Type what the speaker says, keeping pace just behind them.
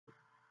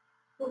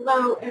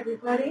Hello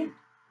everybody,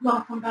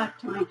 welcome back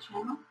to my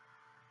channel.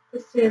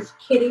 This is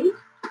Kitty,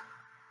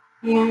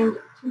 and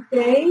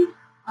today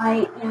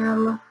I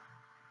am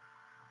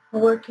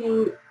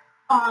working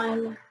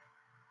on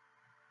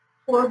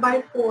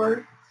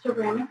 4x4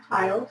 ceramic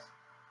tiles.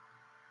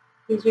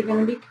 These are going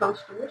to be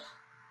coasters.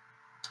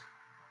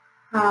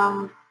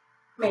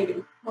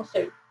 Maybe, we'll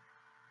see.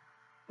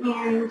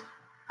 And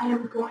I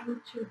am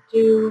going to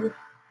do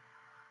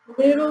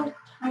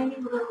tiny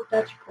little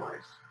Dutch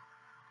pours.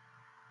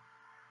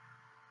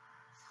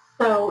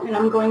 So, and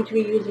I'm going to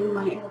be using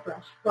my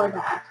airbrush for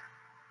that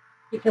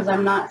because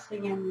I'm not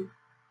seeing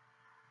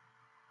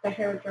the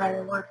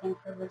hairdryer working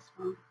for this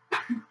one.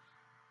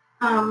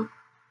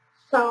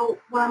 So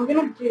what I'm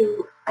going to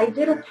do, I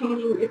did a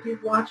painting, if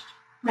you've watched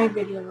my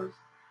videos,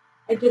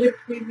 I did a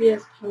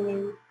previous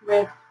painting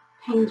with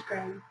Paynes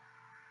gray,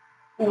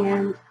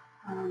 and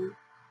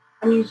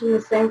I'm using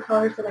the same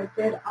colors that I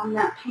did on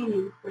that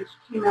painting, which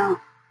came out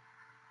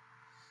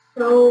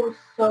so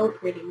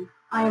pretty.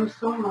 I am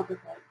so in love with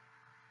it.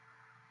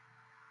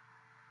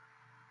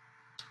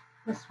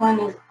 This one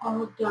is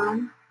all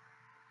done.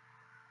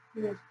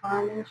 It is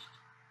varnished,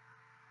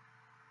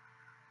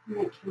 and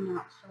it came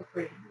out so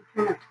pretty. I'm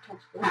trying not to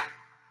touch that.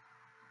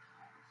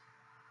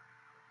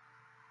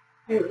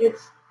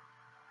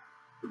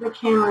 The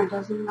camera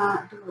does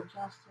not do it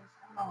justice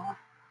at all,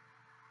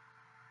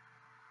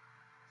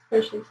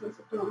 especially since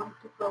I don't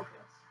like to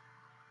focus.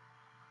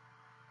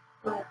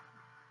 But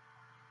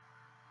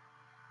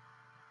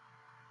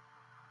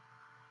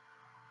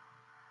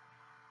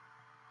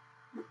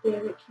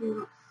there, it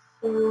came out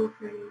so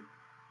pretty.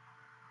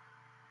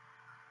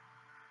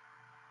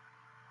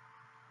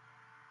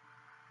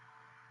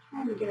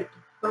 I'm trying to get it to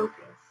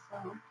focus, so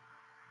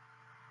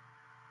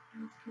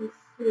you can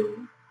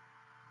see.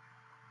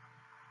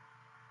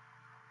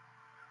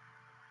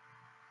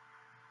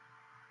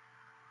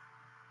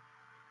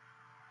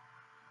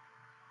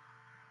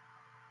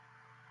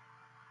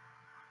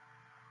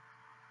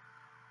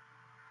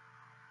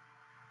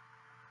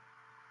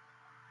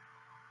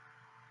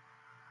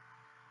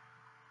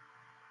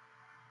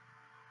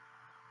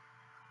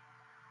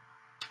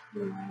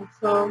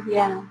 So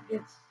yeah,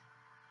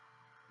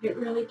 it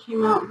really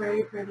came out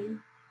very pretty.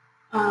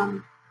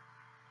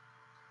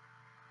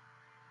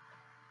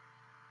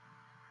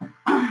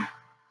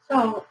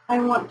 So I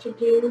want to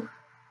do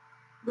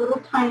little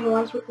tiny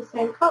ones with the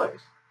same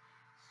colors.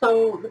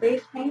 So the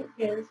base paint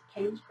is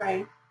Paynes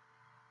Gray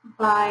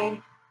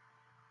by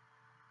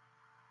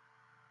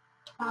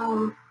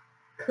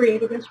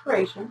Creative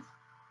Inspirations,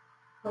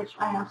 which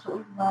I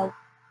absolutely love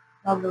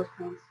those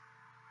paints.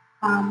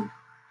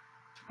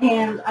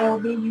 And I will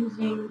be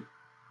using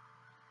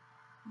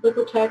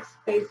Liquitex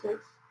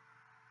Basics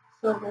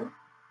Silver.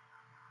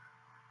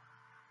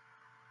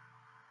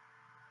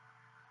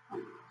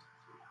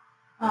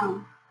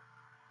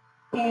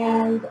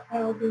 And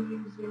I will be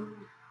using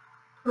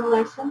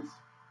Pearlescence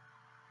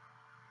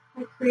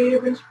by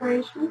Creative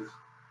Inspirations.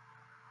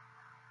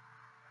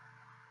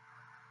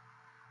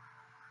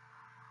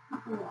 Oh,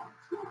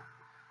 it's not.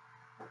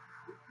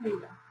 There you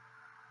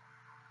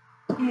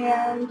go.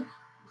 And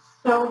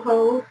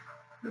Soho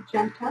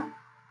Magenta.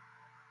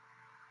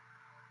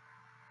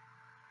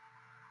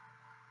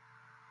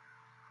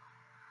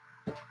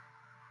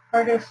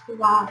 Artist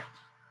Loft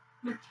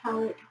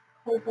Metallic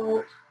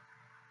Cobalt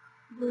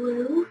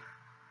Blue.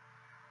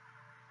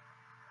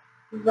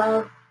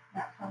 Love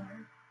that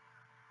color.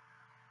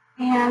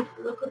 And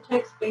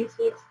Liquitex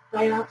Basics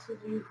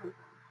Dioxazine Purple.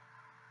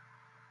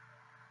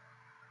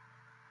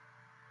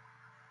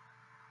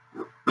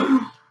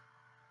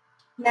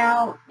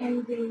 Now,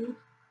 in the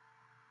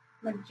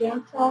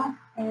magenta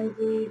and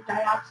the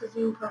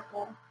dioxazine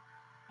purple,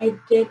 I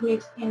did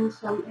mix in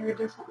some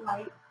iridescent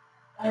light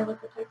by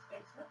Liquitex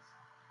Basics,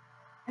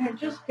 and it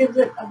just gives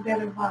it a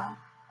bit of a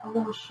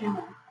little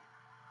shimmer.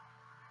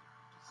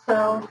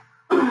 So,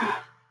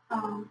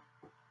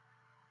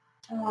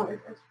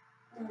 it's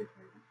really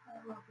pretty. I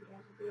don't know if you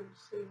guys will be able to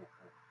see it,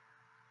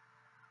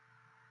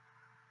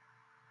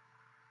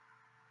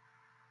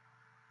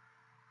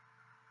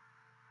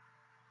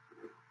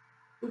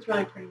 but it's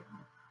really pretty.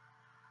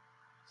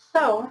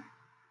 So,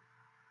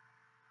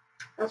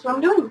 that's what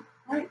I'm doing.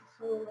 Alright,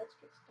 so let's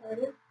get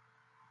started.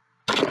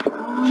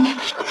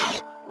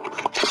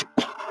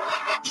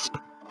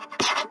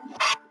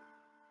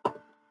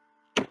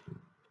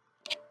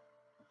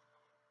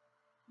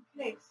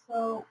 Okay,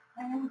 so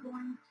I am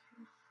going to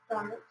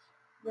start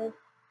with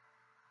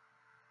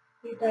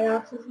the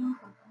dioxazine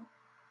purple.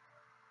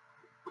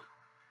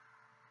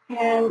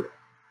 And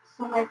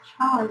so my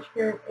challenge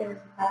here is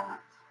that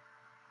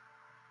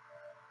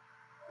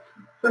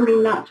for me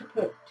not to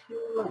put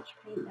too much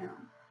paint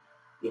down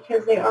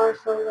because they are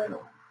so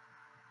little.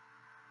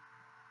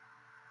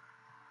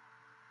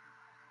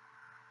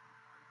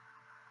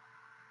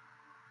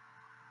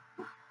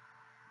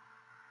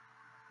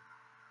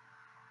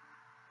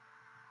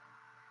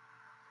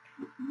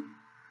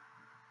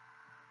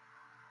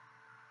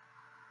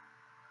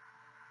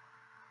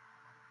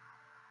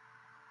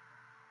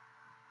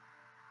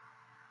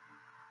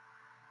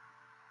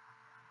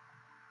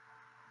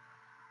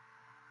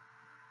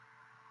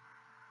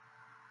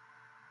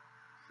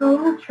 So I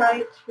want to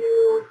try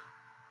to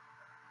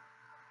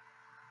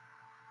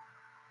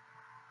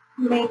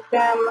make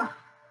them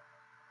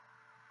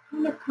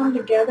kind of come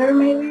together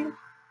maybe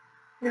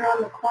here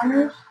on the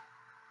corners.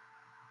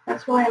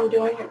 That's why I'm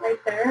doing it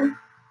right there.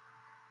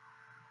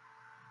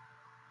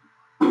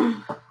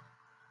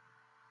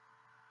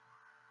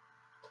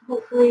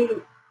 Hopefully,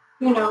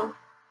 you know.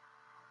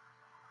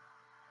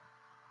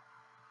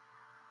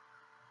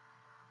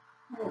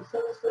 Alright,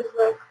 so this is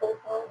the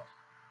cobalt,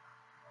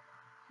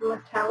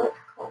 metallic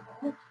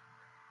cobalt.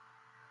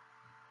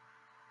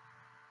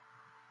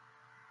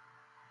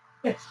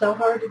 It's so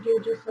hard to do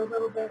just a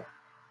little bit.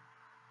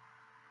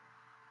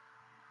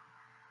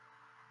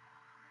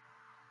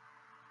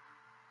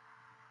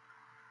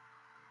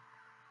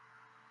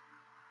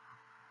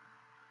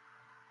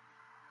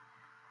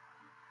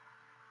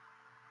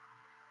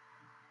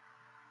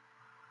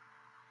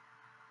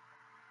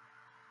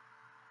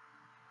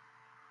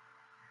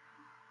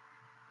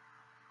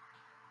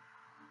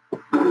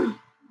 Okay,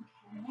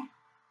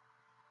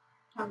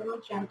 now the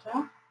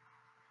magenta.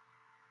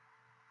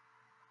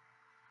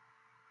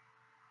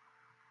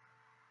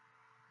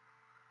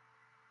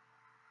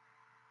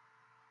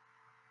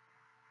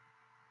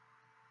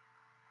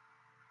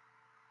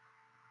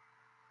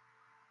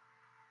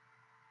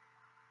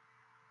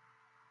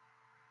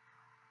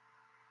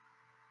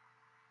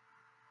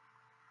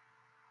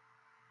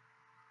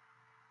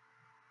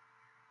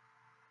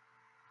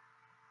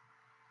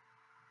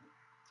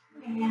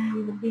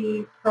 And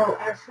the Pearl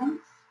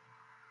Essence.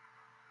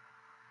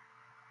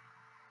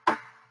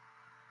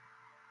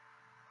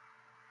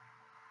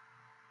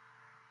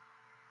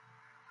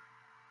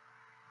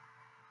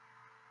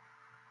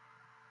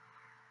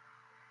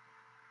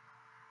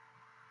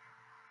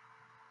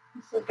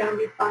 This is going to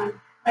be fun.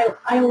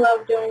 I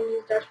love doing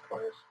these Dutch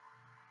pours.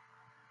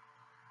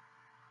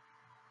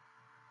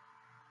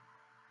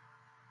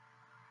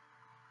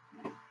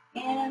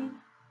 And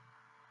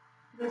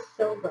the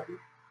silver.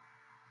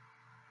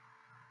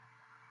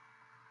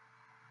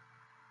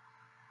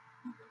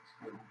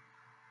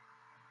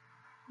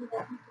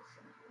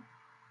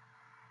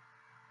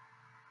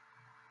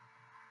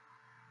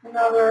 I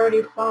know they're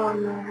already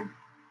falling there,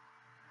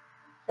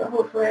 so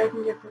hopefully I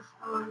can get this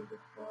on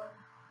before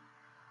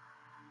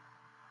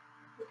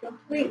they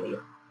completely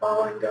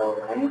fall and go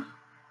away.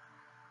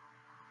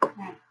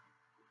 Okay,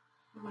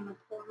 I'm going to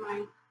pour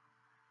my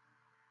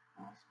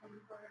spin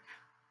board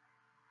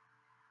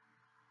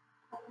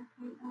color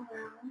paint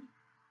around.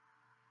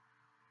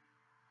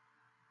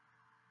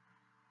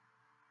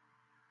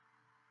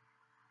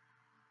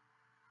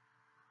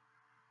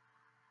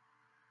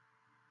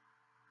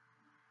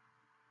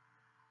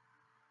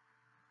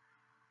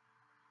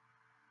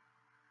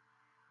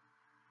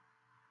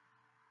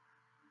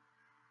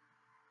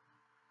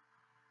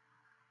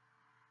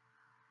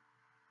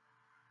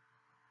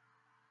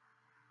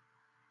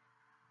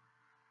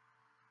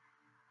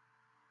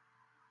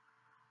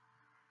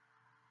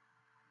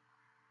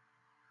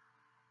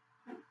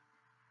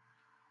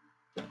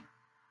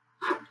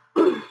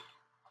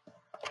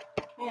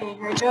 Okay,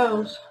 here it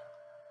goes.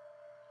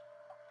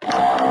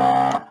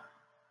 Alright,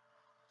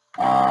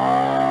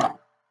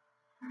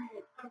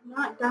 I've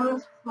not done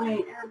this with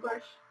my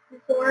airbrush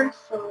before,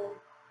 so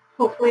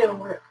hopefully it'll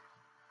work.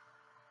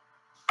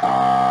 Oh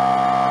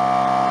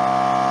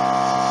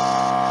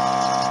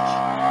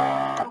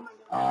my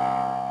God.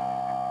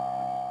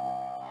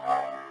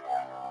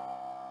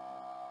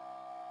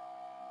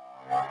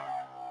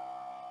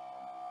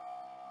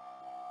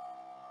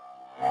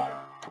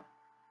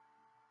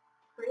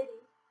 Pretty.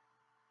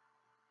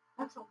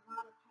 That's a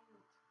lot of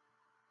paint.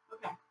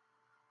 Okay.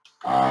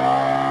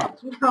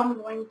 So now I'm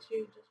going to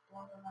just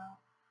blow them out.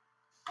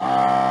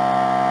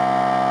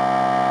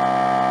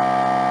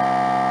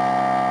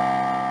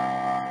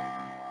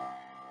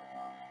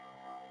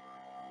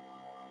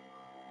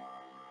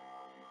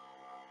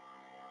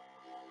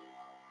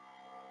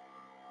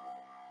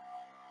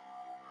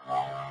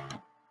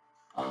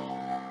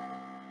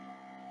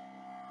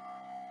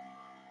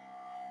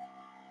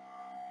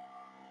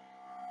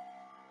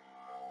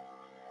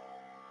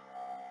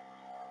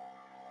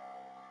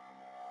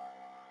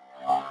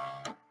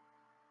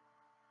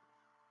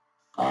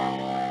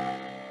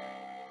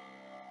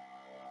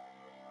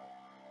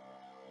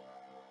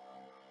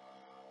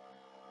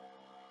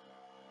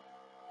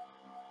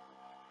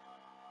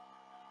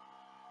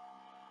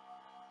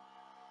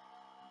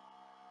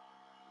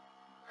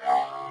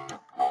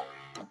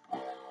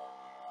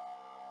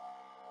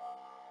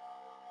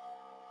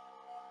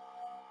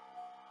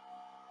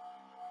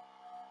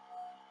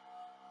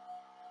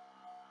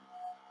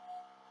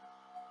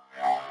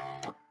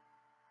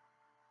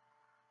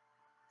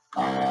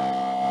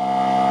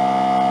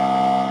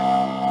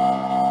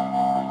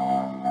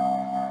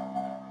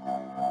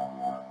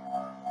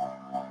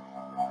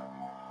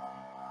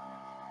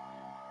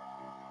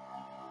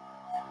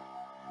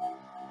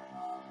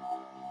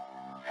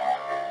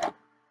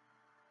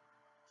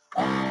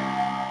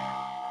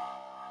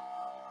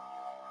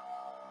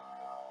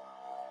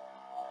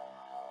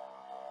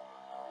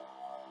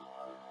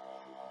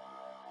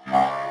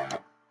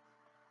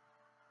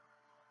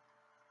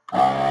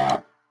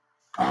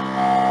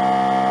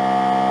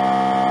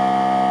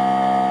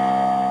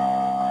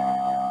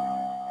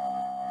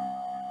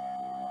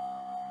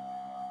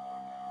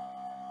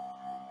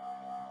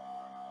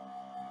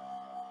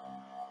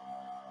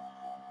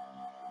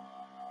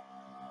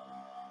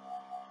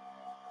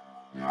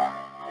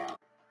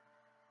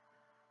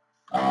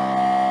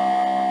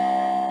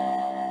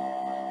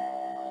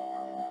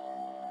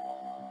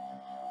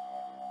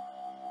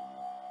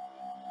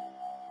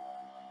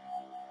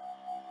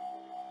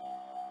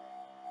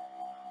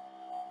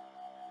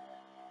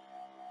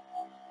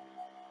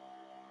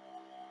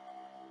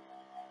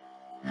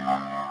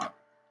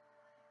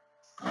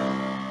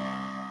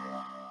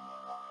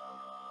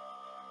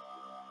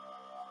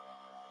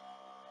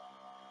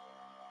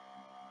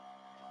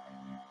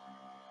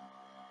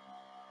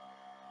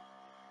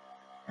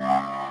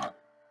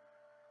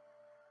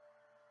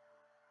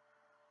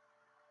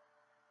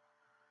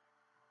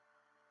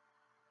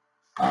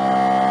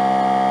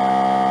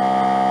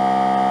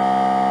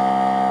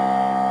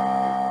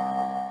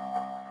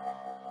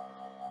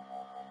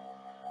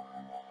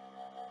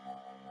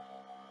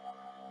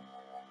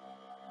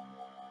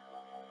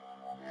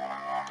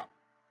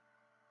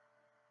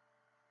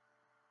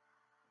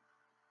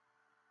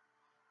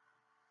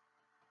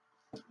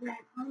 Right,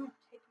 I'm going to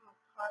take them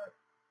apart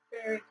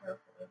very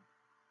carefully.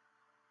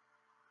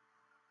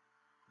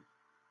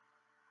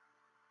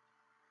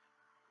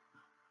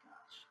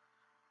 Gosh.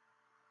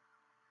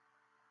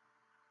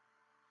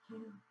 Yeah.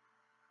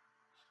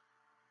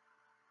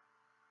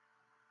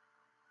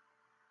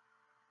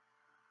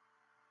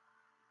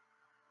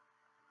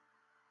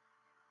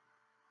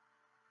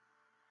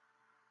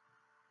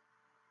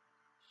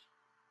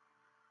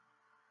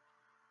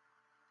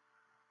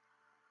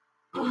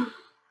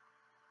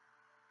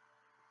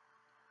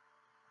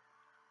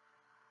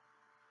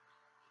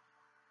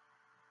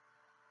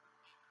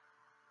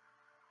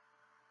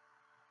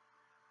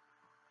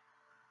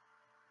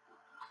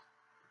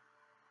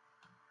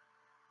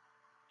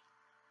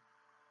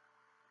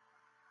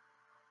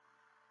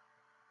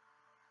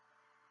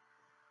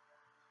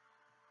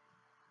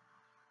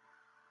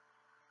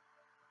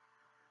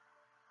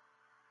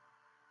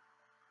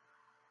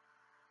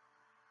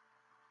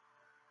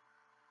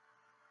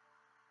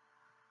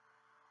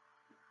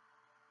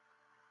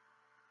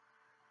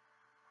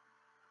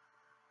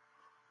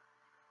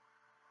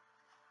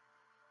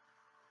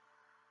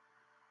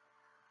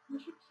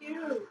 Those are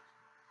cute.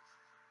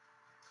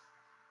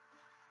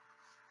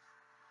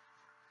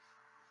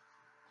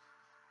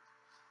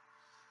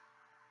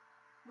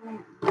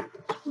 Right. I'm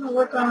going to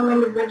work on them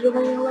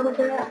individually a little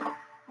bit,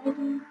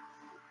 maybe.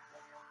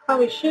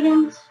 Probably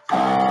shouldn't.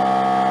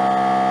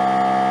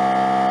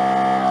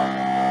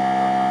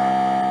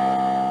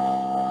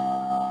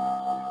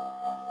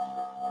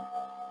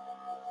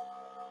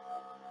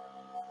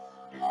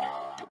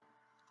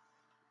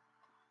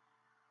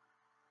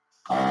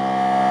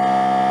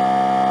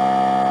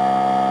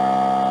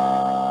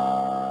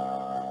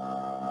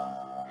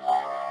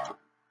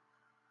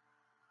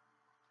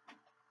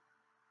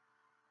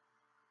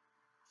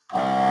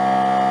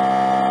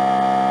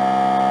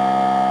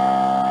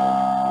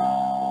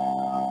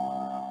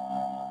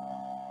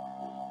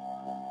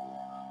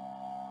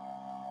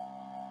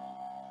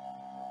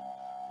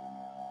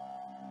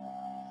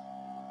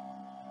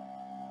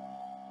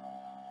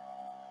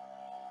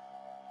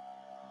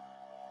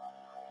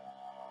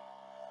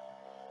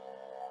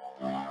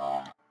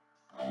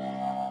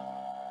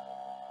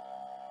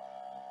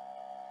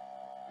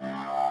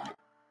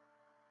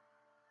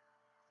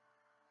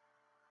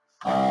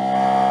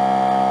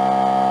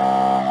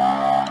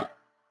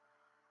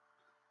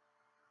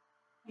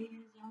 Are you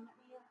guys yelling at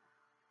me yet?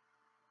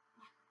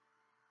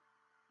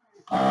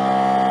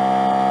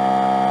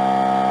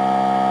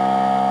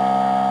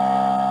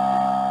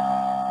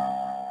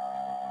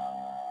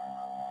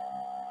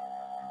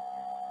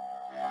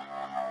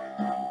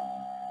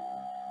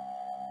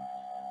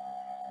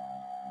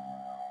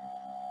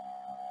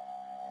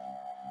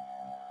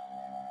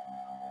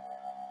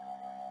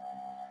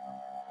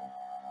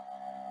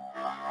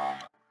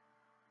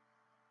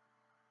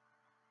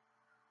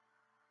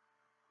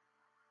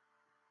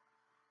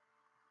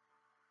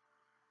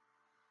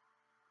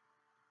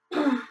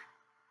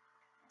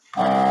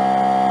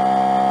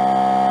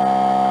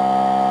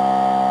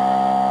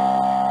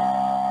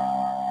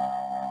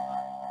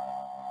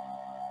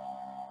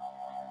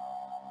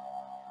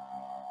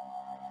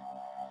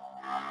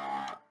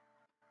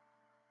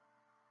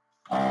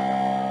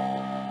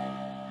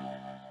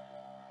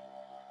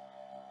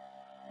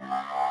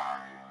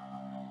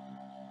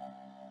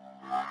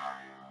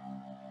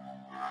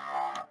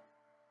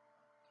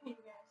 Hey, you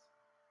guys.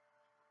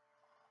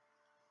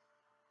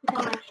 I think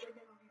I'm actually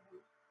going to leave them.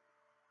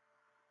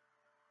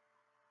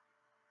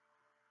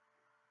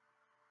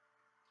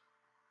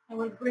 I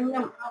would bring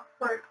them up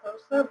for a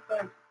close-up,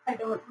 but I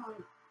don't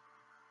want,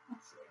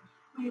 let's see,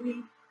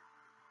 maybe,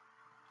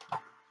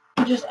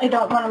 I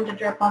don't want them to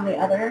drip on the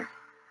other.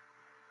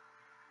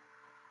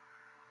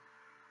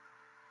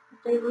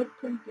 They look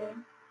pretty good.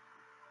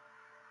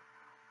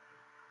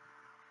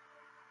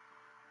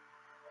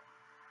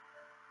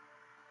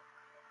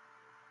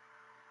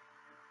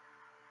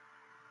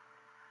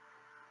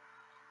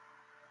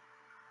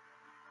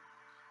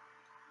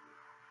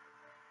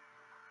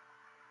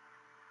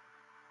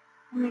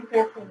 I mean,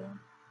 they're pretty.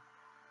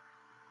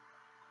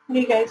 What do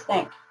you guys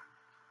think?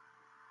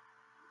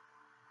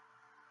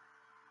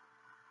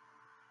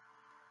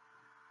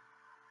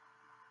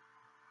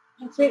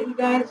 That's it, you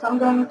guys.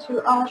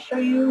 I'll show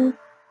you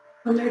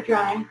when they're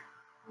dry.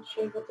 I'll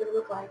show you what they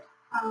look like.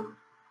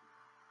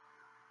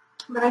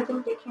 But I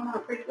think they came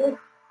out pretty good.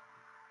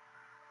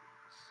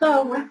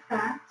 So with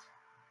that,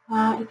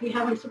 if you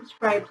haven't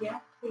subscribed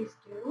yet, please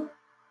do.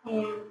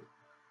 And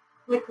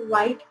click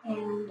like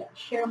and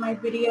share my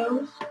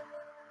videos.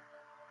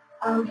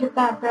 Hit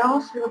that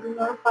bell so you'll be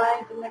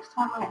notified the next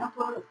time I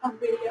upload a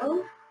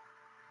video.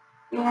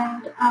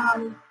 And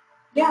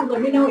yeah,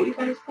 let me know what you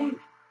guys think.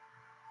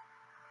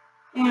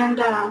 And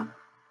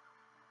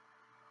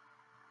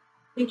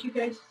thank you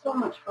guys so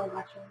much for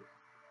watching.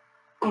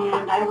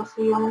 And I will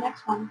see you on the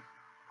next one.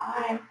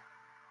 Bye.